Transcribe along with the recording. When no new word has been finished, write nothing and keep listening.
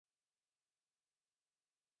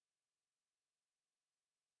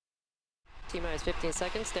T-minus 15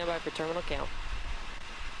 seconds. Stand by for terminal count.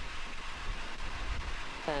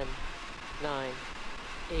 10, 9,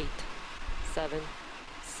 8, 7,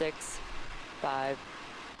 6, 5,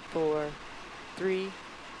 4, 3,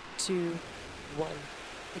 2, 1.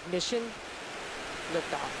 Ignition.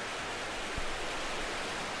 Liftoff.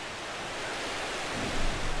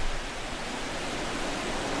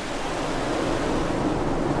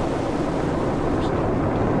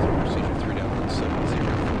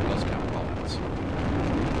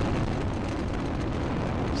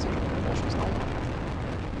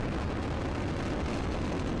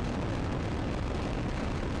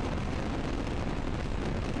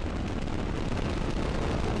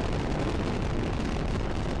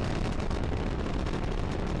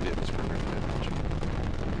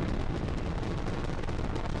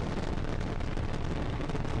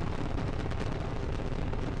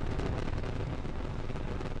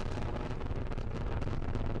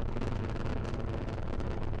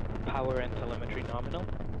 Power and telemetry nominal.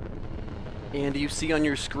 And you see on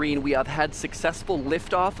your screen we have had successful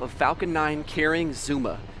liftoff of Falcon 9 carrying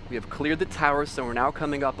Zuma. We have cleared the tower, so we're now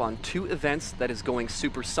coming up on 2 events that is going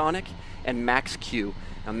supersonic and max Q.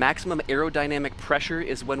 Now, maximum aerodynamic pressure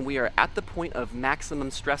is when we are at the point of maximum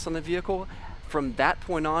stress on the vehicle. From that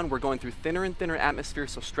point on, we're going through thinner and thinner atmosphere,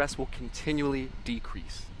 so stress will continually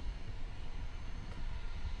decrease.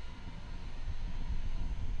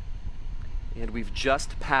 And we've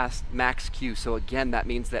just passed max Q, so again that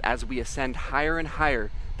means that as we ascend higher and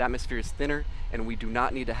higher, the atmosphere is thinner and we do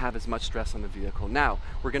not need to have as much stress on the vehicle. Now,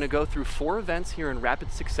 we're going to go through 4 events here in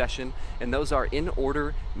rapid succession, and those are in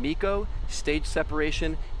order: MECO, stage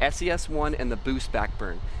separation, SES1, and the boost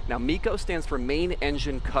backburn. Now, MECO stands for main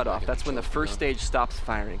engine cutoff. That's when the first stage stops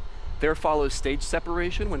firing. There follows stage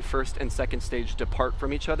separation, when first and second stage depart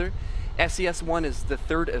from each other. SES1 is the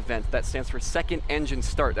 3rd event. That stands for second engine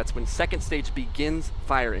start. That's when second stage begins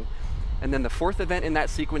firing. And then the 4th event in that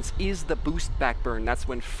sequence is the boost backburn. That's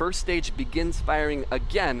when first stage begins firing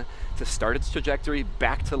again to start its trajectory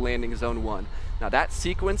back to landing zone 1. Now that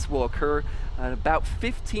sequence will occur at about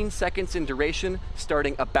 15 seconds in duration,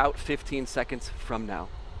 starting about 15 seconds from now.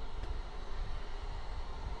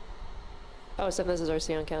 Oh, 7, this is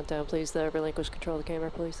RC on countdown. Please relinquish control of the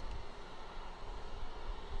camera, please.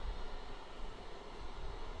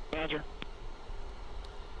 Roger.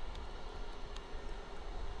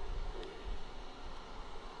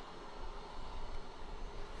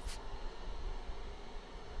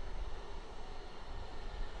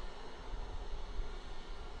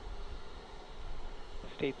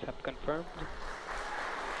 States have confirmed.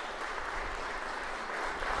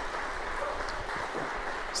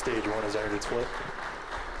 Stage 1 has entered its flight.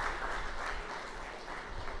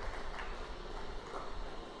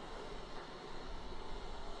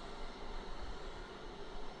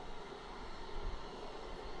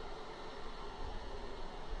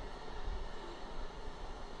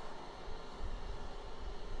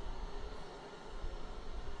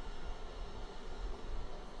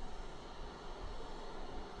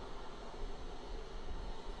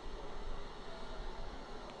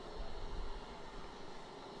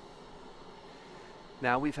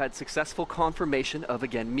 Now we've had successful confirmation of,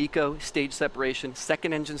 again, MECO, stage separation,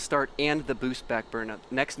 second engine start, and the boost backburn.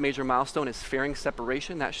 Next major milestone is fairing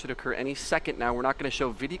separation. That should occur any second now. We're not going to show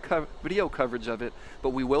video coverage of it, but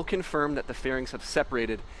we will confirm that the fairings have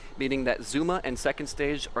separated, meaning that Zuma and second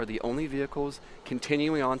stage are the only vehicles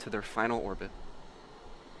continuing on to their final orbit.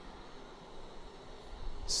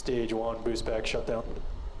 Stage 1 boost back shutdown.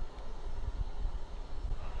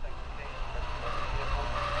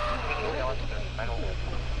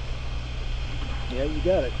 Yeah, you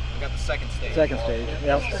got it. We got the second stage. Second stage,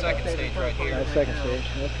 yeah. That's the second stage right here. That's second stage,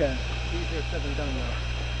 okay. These are 7 done now.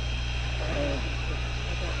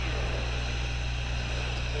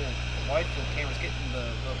 The wide field camera's getting the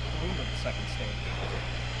room of the second stage.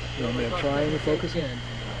 You want me to try and focus in?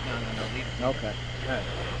 No, leave it. Okay. All right.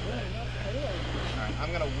 Alright,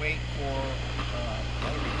 I'm gonna wait for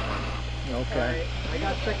Okay. I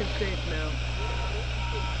got second stage now.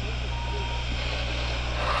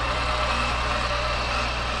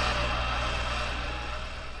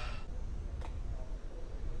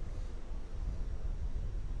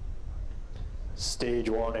 Stage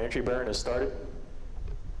 1 entry burn has started.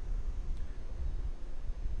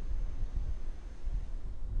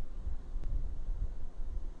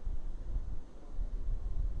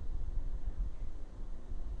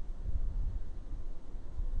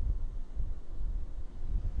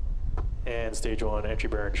 And stage 1 entry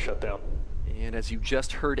burn shut down. And as you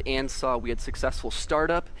just heard and saw, we had successful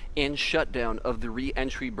startup and shutdown of the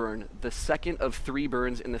re-entry burn, the second of 3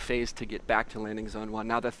 burns in the phase to get back to landing zone 1.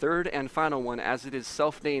 Now the third and final one, as it is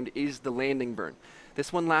self-named, is the landing burn.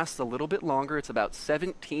 This one lasts a little bit longer. It's about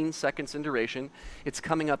 17 seconds in duration. It's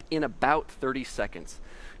coming up in about 30 seconds.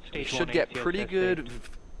 We should get pretty good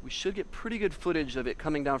footage of it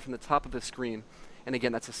coming down from the top of the screen. And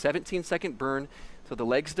again, that's a 17-second burn. So the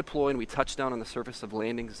legs deploy and we touch down on the surface of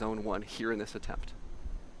landing zone 1 here in this attempt.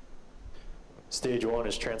 Stage 1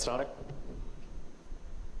 is transonic.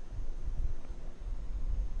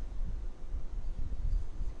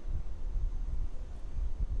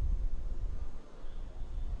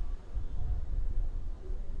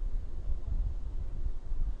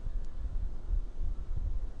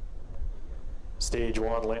 Stage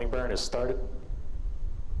 1 landing burn is started.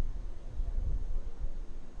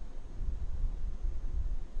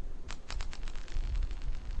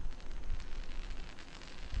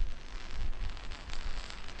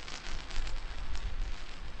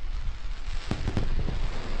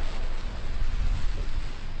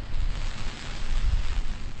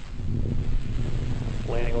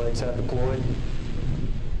 Landing legs have deployed.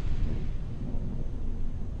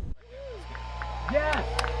 Yeah.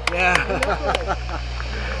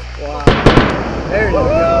 Wow. There you go.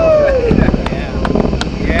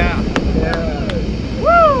 Yeah.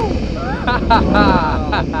 Woo!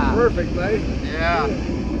 Wow. Perfect, mate. Yeah.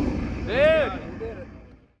 Dude!